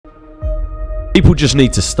People just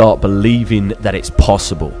need to start believing that it's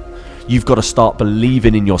possible. You've got to start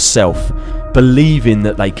believing in yourself, believing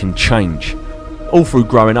that they can change. All through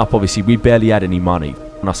growing up, obviously, we barely had any money.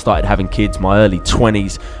 When I started having kids, my early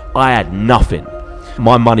 20s, I had nothing.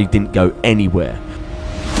 My money didn't go anywhere.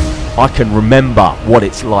 I can remember what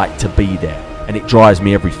it's like to be there, and it drives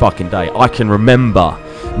me every fucking day. I can remember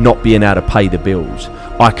not being able to pay the bills.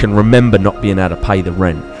 I can remember not being able to pay the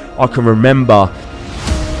rent. I can remember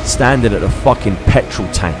standing at a fucking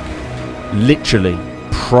petrol tank, literally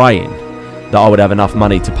praying that I would have enough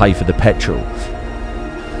money to pay for the petrol.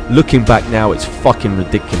 Looking back now, it's fucking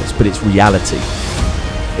ridiculous, but it's reality.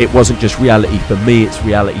 It wasn't just reality for me, it's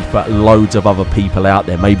reality for loads of other people out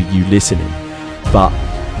there, maybe you listening. But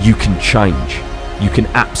you can change. You can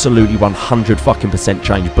absolutely 100%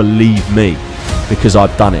 change, believe me, because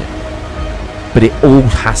I've done it. But it all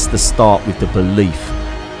has to start with the belief.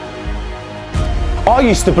 I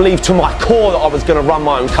used to believe to my core that I was going to run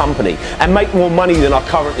my own company and make more money than I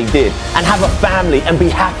currently did and have a family and be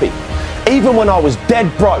happy. Even when I was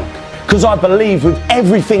dead broke, because I believed with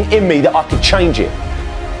everything in me that I could change it.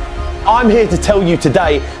 I'm here to tell you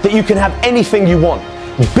today that you can have anything you want,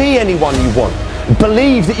 be anyone you want,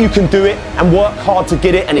 believe that you can do it and work hard to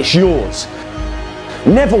get it, and it's yours.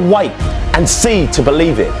 Never wait and see to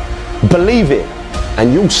believe it. Believe it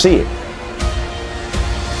and you'll see it.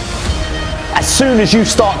 As soon as you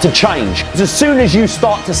start to change, as soon as you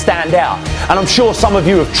start to stand out, and I'm sure some of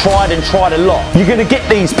you have tried a lot, you're going to get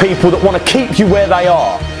these people that want to keep you where they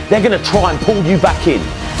are. They're going to try and pull you back in.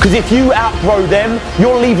 Because if you outgrow them,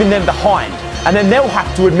 you're leaving them behind. And then they'll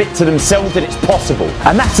have to admit to themselves that it's possible.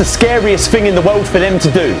 And that's the scariest thing in the world for them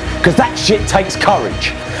to do, because that shit takes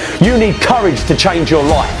courage. You need courage to change your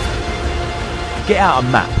life. Get out a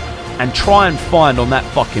map and try and find on that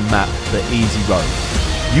fucking map the easy road.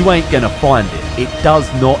 You ain't gonna find it. It does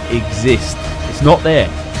not exist. It's not there.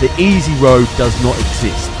 The easy road does not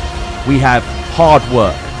exist. We have hard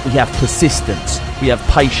work, we have persistence, we have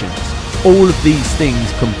patience. All of these things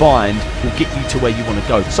combined will get you to where you want to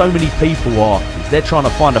go. So many people they're trying to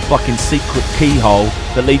find a fucking secret keyhole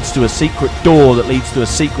that leads to a secret door that leads to a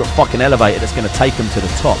secret fucking elevator that's going to take them to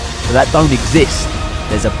the top. But that don't exist.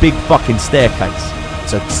 There's a big fucking staircase.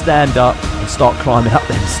 So stand up and start climbing up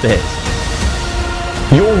them stairs.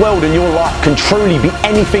 Your world and your life can truly be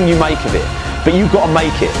anything you make of it, but you've got to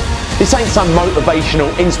make it. This ain't some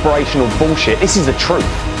motivational, inspirational bullshit. This is the truth.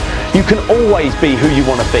 You can always be who you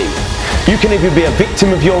want to be. You can either be a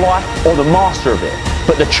victim of your life or the master of it,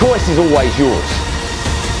 but the choice is always yours.